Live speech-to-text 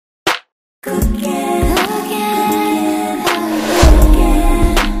Cooking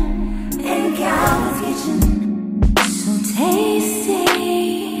in Calvin's kitchen. So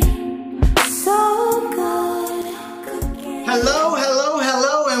tasty, so good.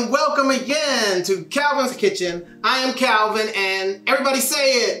 Hello, and welcome again to Calvin's Kitchen. I am Calvin, and everybody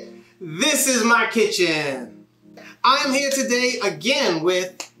say it, this is my kitchen. I am here today again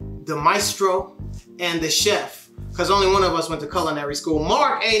with the maestro and the chef, because only one of us went to culinary school,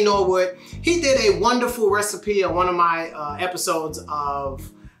 Mark Norwood. He did a wonderful recipe on one of my episodes of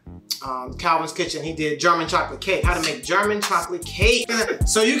Calvin's Kitchen. He did German chocolate cake, how to make German chocolate cake.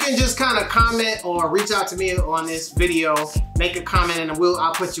 So you can just kind of comment or reach out to me on this video, make a comment, and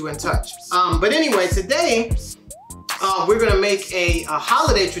I'll put you in touch. But anyway, today we're gonna make a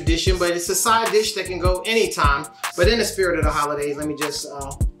holiday tradition, but it's a side dish that can go anytime. But in the spirit of the holidays, let me just,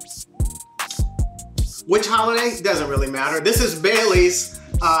 which holiday? Doesn't really matter. This is Bailey's,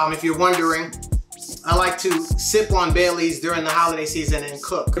 if you're wondering. I like to sip on Bailey's during the holiday season and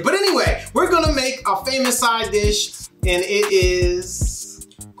cook. But anyway, we're gonna make a famous side dish, and it is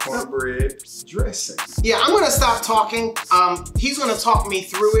cornbread dressing. Yeah, I'm gonna stop talking. He's gonna talk me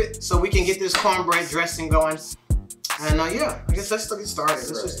through it so we can get this cornbread dressing going. And yeah, I guess let's get started.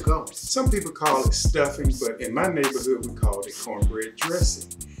 Let's just go. Some people call it stuffing, but in my neighborhood we call it cornbread dressing.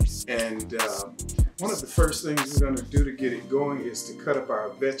 And one of the first things we're going to do to get it going is to cut up our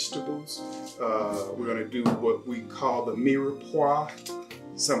vegetables. We're going to do what we call the mirepoix.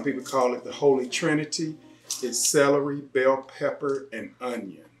 Some people call it the Holy Trinity. It's celery, bell pepper, and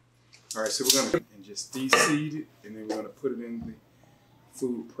onion. All right, so we're going to just de-seed it, and then we're going to put it in the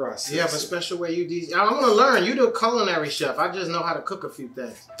food processor. Yeah, but special way you de-seed. I'm going to learn. You're the culinary chef. I just know how to cook a few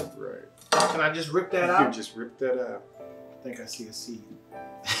things. Right. Can I just rip that out? You can just rip that out. I think I see a seed.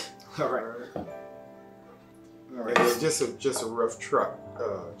 All right. All right, yeah, just a rough chop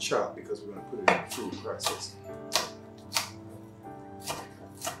because we're going to put it in the food processor.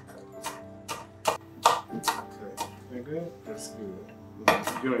 Okay, that good? That's good.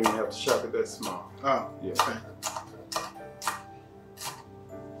 You don't even have to chop it that small. Oh, yeah. Okay.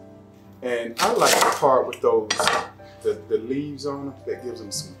 And I like the part with those, the leaves on them. That gives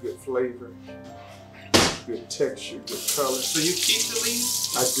them some good flavor, good texture, good color. So you keep the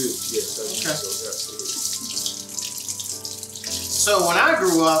leaves? I do, yes, I do. Okay. So absolutely. So when I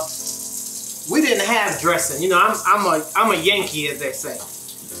grew up, we didn't have dressing. You know, I'm a Yankee, as they say.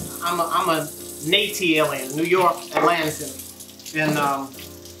 I'm a native alien, New York, Atlanta, and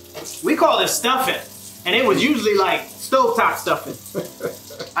we call it stuffing, and it was usually like stovetop stuffing.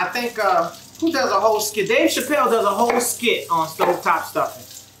 I think who does a whole skit? Dave Chappelle does a whole skit on stovetop stuffing.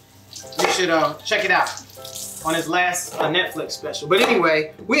 You should check it out on his last Netflix special. But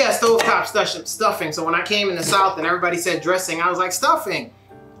anyway, we had stovetop stuffing. So when I came in the South and everybody said dressing, I was like, stuffing.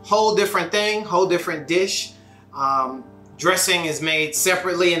 Whole different thing, whole different dish. Dressing is made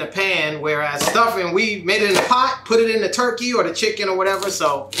separately in a pan, whereas stuffing, we made it in a pot, put it in the turkey or the chicken or whatever.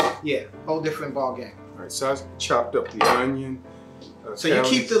 So yeah, whole different ball game. All right, so I chopped up the onion. So you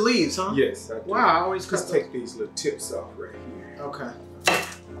keep the leaves, huh? Yes, I do. Wow, I always just take these little tips off right here. Okay.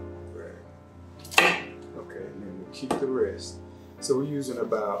 Okay, and then we'll keep the rest. So we're using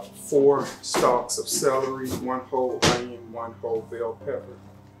about 4 stalks of celery, 1 whole onion, 1 whole bell pepper.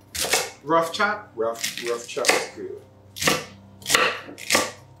 Rough chop? Rough chop is good.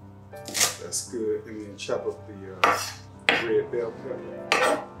 That's good. And then chop up the red bell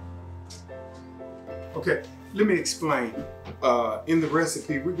pepper. Okay, let me explain. In the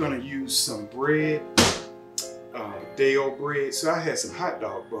recipe, we're going to use some bread. Day-old bread. So I had some hot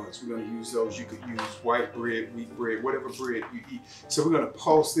dog buns. We're going to use those. You could use white bread, wheat bread, whatever bread you eat. So we're going to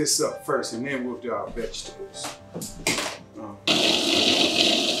pulse this up first, and then we'll do our vegetables. That's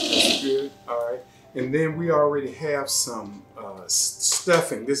good. All right. And then we already have some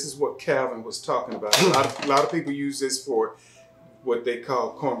stuffing. This is what Calvin was talking about. A lot of people use this for what they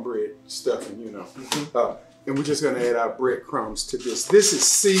call cornbread stuffing, you know. And we're just going to add our breadcrumbs to this. This is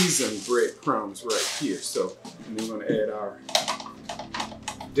seasoned breadcrumbs right here. So, and then we're going to add our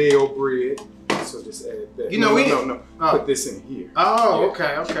day-old bread. So just add that. You know, put this in here. Oh,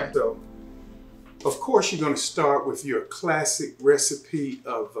 yeah. Okay. So, of course, you're going to start with your classic recipe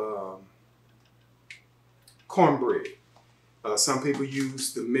of cornbread. Some people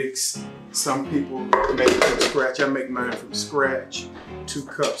use the mix. Some people make it from scratch. I make mine from scratch. 2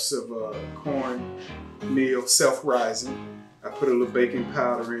 cups of cornmeal, self-rising. I put a little baking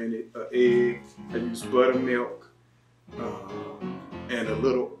powder in it, an egg. I use buttermilk and a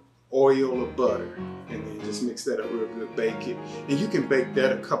little oil of butter. And then just mix that up real good, bake it. And you can bake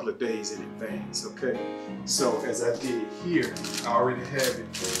that a couple of days in advance, okay? So as I did here, I already have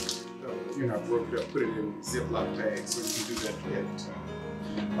it You know, I broke it up, put it in Ziploc bags, so you can do that ahead of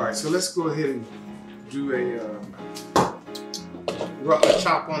time. All right, so let's go ahead and do a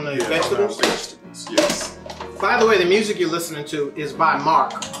chop on the yeah, vegetables. on our vegetables. Yes. By the way, the music you're listening to is by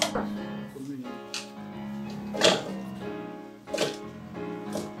Mark.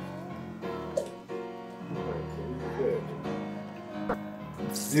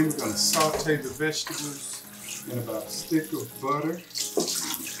 Then we're going to saute the vegetables in about a stick of butter.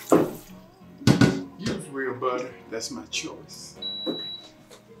 Use real butter, that's my choice.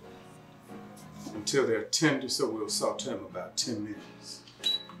 Until they're tender, so we'll saute them about 10 minutes.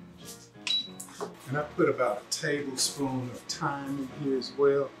 And I put about a tablespoon of thyme in here as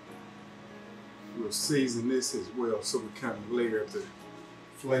well. We'll season this as well so we kind of layer the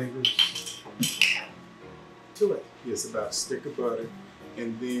flavors. To it. Yes, about a stick of butter.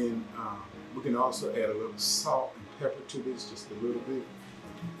 And then we can also add a little salt and pepper to this, just a little bit.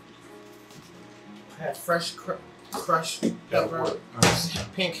 I have fresh crushed pepper,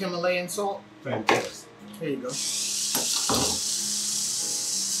 pink Himalayan salt. Fantastic. There you go.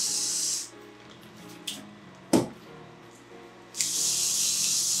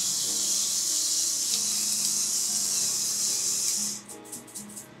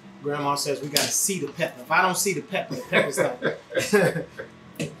 Grandma says we gotta see the pepper. If I don't see the pepper's not.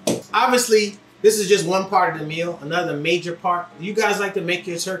 Obviously, this is just one part of the meal. Another major part. Do you guys like to make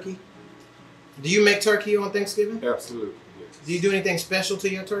your turkey? Do you make turkey on Thanksgiving? Absolutely, yes. Do you do anything special to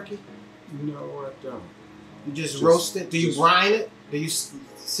your turkey? No, I don't. You just roast it? Do you brine it? Do you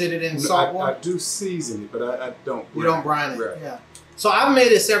sit it in salt water? I do season it, but I don't brine. You don't brine it? Right. Yeah. So I've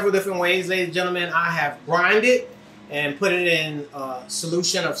made it several different ways, ladies and gentlemen. I have brined it and put it in a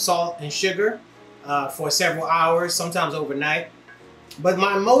solution of salt and sugar for several hours, sometimes overnight. But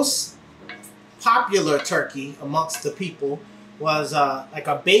my most popular turkey amongst the people was like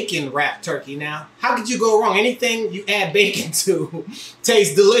a bacon wrapped turkey. Now, how could you go wrong? Anything you add bacon to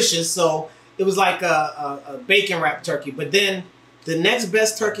tastes delicious. So it was like a bacon wrapped turkey. But then the next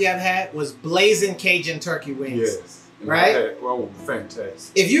best turkey I've had was blazing Cajun turkey wings. Yes. Right? Oh,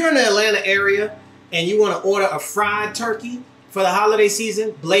 fantastic. If you're in the Atlanta area and you want to order a fried turkey for the holiday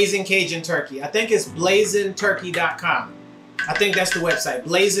season, blazing Cajun turkey. I think it's blazingturkey.com. I think that's the website,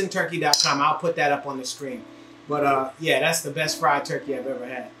 blazingturkey.com. I'll put that up on the screen. But yeah, that's the best fried turkey I've ever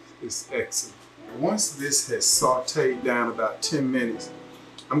had. It's excellent. Once this has sauteed down about 10 minutes,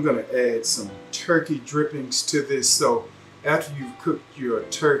 I'm going to add some turkey drippings to this. So after you've cooked your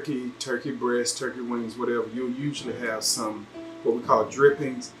turkey breast, turkey wings, whatever, you'll usually have some what we call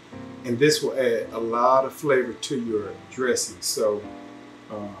drippings. And this will add a lot of flavor to your dressing. So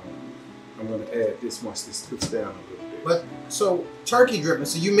I'm going to add this once this cooks down a little bit. But so turkey dripping.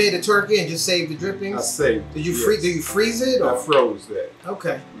 So you made a turkey and just saved the drippings? I saved it. Did you freeze? Did you freeze it? Or? I froze that.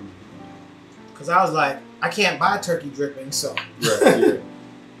 Okay. Because I was like, I can't buy turkey dripping, so. Right. Yeah.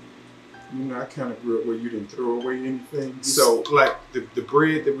 You know, I kind of grew up where you didn't throw away anything. So, like the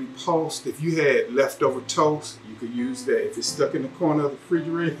bread that we pulsed, if you had leftover toast, you could use that. If it's stuck in the corner of the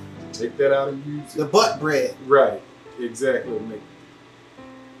refrigerator, take that out and use it. The butt bread. Right. Exactly. Make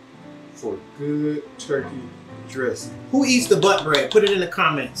for good turkey dressing. Who eats the butt bread? Put it in the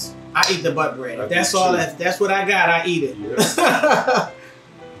comments. I eat the butt bread. If that's all. That's what I got. I eat it. Yeah.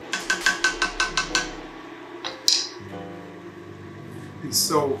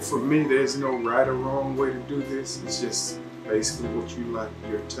 So for me, there's no right or wrong way to do this. It's just basically what you like,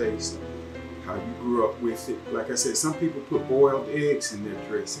 your taste, how you grew up with it. Like I said, some people put boiled eggs in their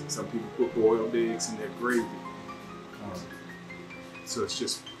dressing. Some people put boiled eggs in their gravy. So it's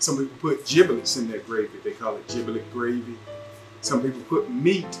just, some people put giblets in their gravy. They call it giblet gravy. Some people put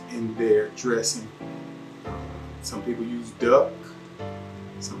meat in their dressing. Some people use duck.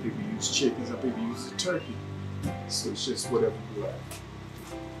 Some people use chicken. Some people use the turkey. So it's just whatever you like.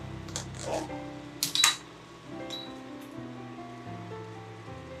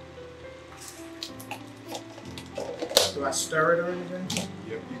 Do I stir it or anything?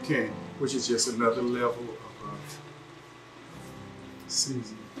 Yep, you can, which is just another level of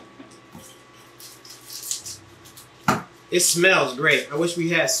seasoning. It smells great. I wish we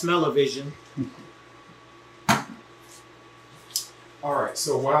had smell-o-vision. All right,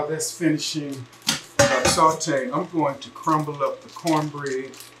 so while that's finishing sauteing, I'm going to crumble up the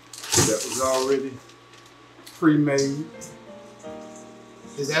cornbread that was already pre-made.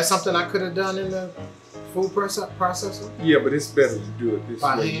 Is that something I could have done in the food processor? Yeah, but it's better to do it this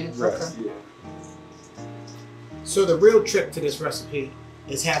by way. hand? Right, Okay. yeah. So the real trick to this recipe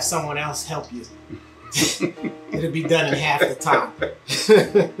is have someone else help you. It'll be done in half the time.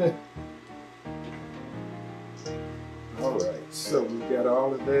 All right, so we got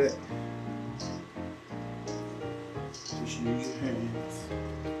all of that. use your hands.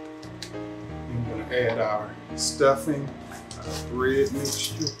 I'm going to add our stuffing, our bread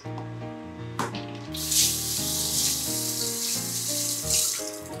mixture.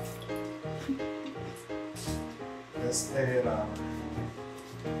 Let's add our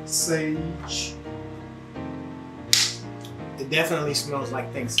sage. It definitely smells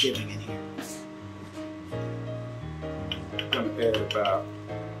like Thanksgiving in here. I'm going to add about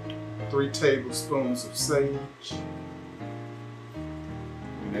 3 tablespoons of sage.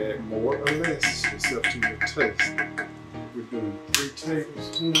 And add more or less, it's up to your taste. We're doing 3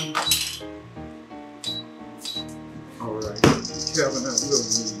 tablespoons. All right, Kelvin, I will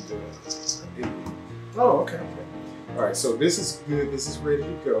need 8. Oh, okay. All right, so this is good. This is ready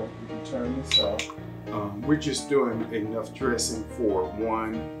to go. We can turn this off. We're just doing enough dressing for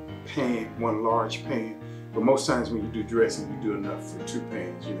one large pan. But most times when you do dressing, you do enough for 2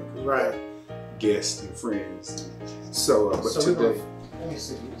 pans, you know, because we have guests and friends. So, but today, let me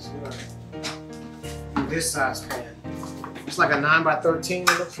see. This size pan. It's like a 9 by 13.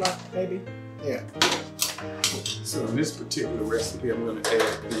 It looks like, maybe. Yeah. So in this particular recipe, I'm going to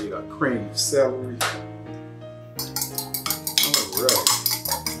add the cream of celery. All right.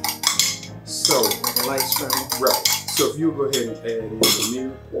 So, like a light scramble. Right. So if you go ahead and add in the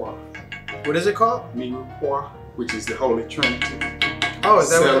mirepoix. What is it called? Mirepoix, which is the Holy Trinity. Oh, is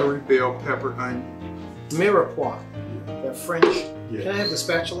that celery, bell pepper, onion. Mirepoix. That French. Yes. Can I have the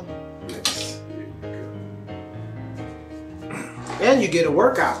spatula? Yes. Here you go. And you get a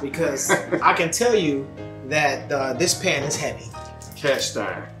workout because I can tell you that this pan is heavy. Cast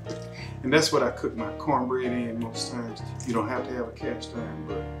iron. And that's what I cook my cornbread in most times. You don't have to have a cast iron,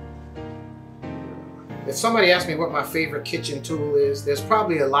 but if somebody asks me what my favorite kitchen tool is, there's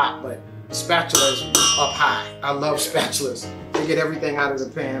probably a lot, but spatula is up high. I love spatulas. They get everything out of the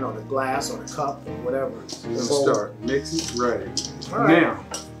pan or the glass or the cup or whatever. We're gonna start mixing. Right. All right. Now.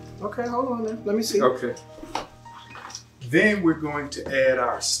 Okay, hold on then. Let me see. Okay. Then we're going to add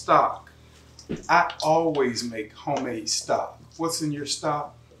our stock. I always make homemade stock. What's in your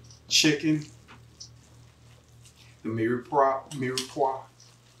stock? Chicken, the mirepoix,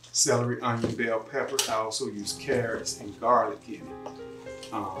 celery, onion, bell pepper. I also use carrots and garlic in it.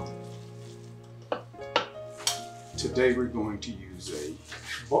 Today we're going to use a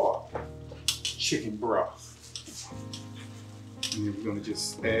broth, chicken broth. And then we're going to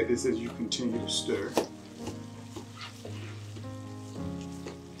just add this as you continue to stir.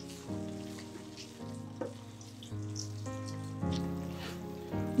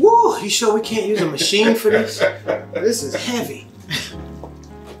 Woo! You sure we can't use a machine for this? This is heavy.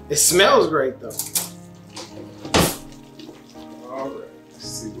 It smells great though. All right, let's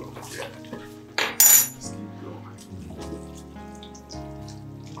see what we got. Let's keep going.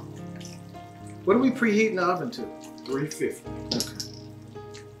 What are we preheating the oven to? 350. Okay.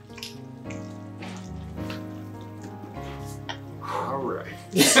 All right.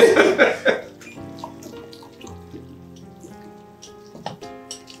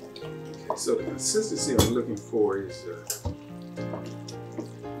 So the consistency I'm looking for is I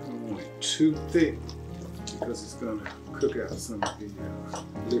don't want it too thick because it's going to cook out some of the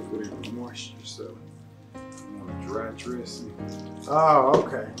liquid and the moisture. So I want a dry dressing. Oh,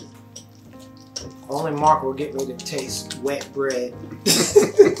 okay. Only Mark will get me to taste wet bread.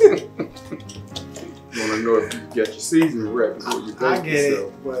 You want to know if you got your seasoning right before you bake it. I get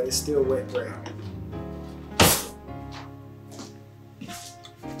it, but it's still wet bread.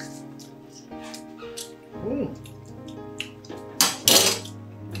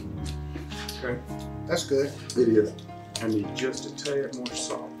 Okay. That's good. It is. I need just a tad more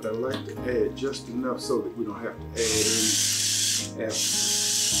salt, but I like to add just enough so that we don't have to add any after.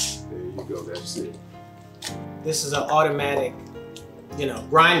 There you go, that's it. This is an automatic,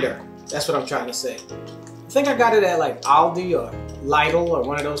 grinder. That's what I'm trying to say. I think I got it at like Aldi or Lidl or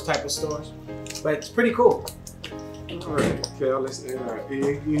one of those type of stores, but it's pretty cool. All right, Cal, let's add our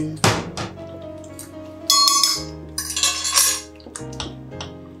egg in.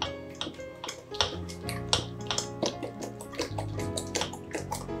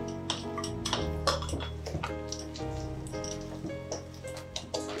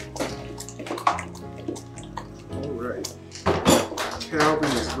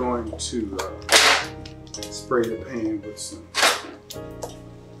 Calvin is going to spray the pan with some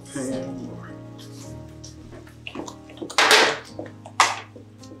pan or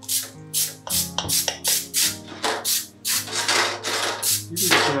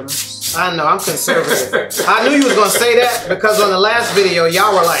I know, I'm conservative. I knew you was gonna say that because on the last video,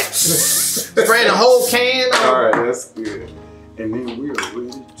 y'all were like spraying a whole can. All right, that's good. And then we are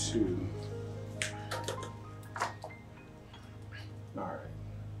ready to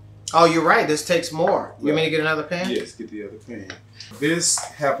Oh, you're right. This takes more. You Right. want me to get another pan? Yes, get the other pan. This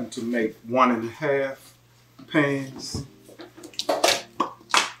happened to make 1.5 pans.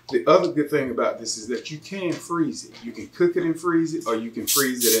 The other good thing about this is that you can freeze it. You can cook it and freeze it, or you can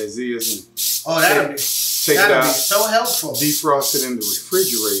freeze it as is and Oh, that'll be take it out, so helpful. defrost it in the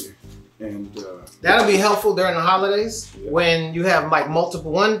refrigerator, and That'll be helpful during the holidays Yeah. when you have like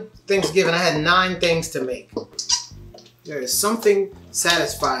multiple. One Thanksgiving, I had 9 things to make. There is something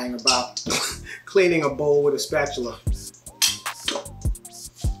satisfying about cleaning a bowl with a spatula.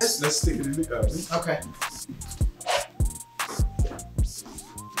 let's stick it in the oven. Okay.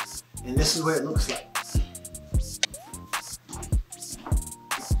 And this is what it looks like.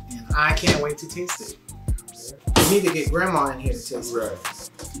 And I can't wait to taste it. We need to get Grandma in here to taste it. Right.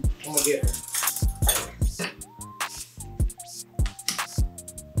 I'm gonna get her. Let's see.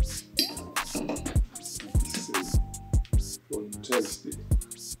 Before you taste it.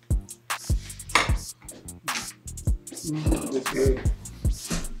 It's good.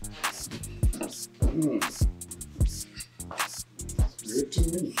 It's good to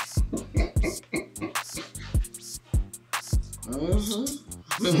me.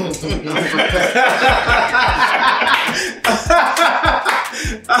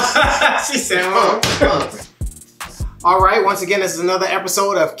 She said, All right, once again, this is another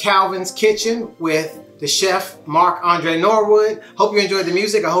episode of Calvin's Kitchen with the chef, Mark Norwood. Hope you enjoyed the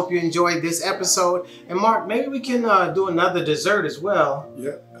music. I hope you enjoyed this episode. And Mark, maybe we can do another dessert as well.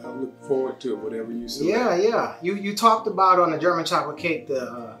 Yeah, I look forward to it, whatever you say. Yeah. You talked about on the German chocolate cake,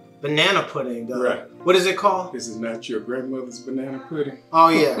 the banana pudding. Right. What is it called? This is not your grandmother's banana pudding. Oh,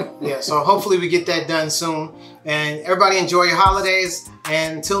 yeah. So hopefully we get that done soon. And everybody enjoy your holidays.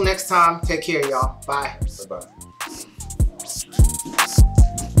 And until next time, take care, y'all. Bye. Bye-bye.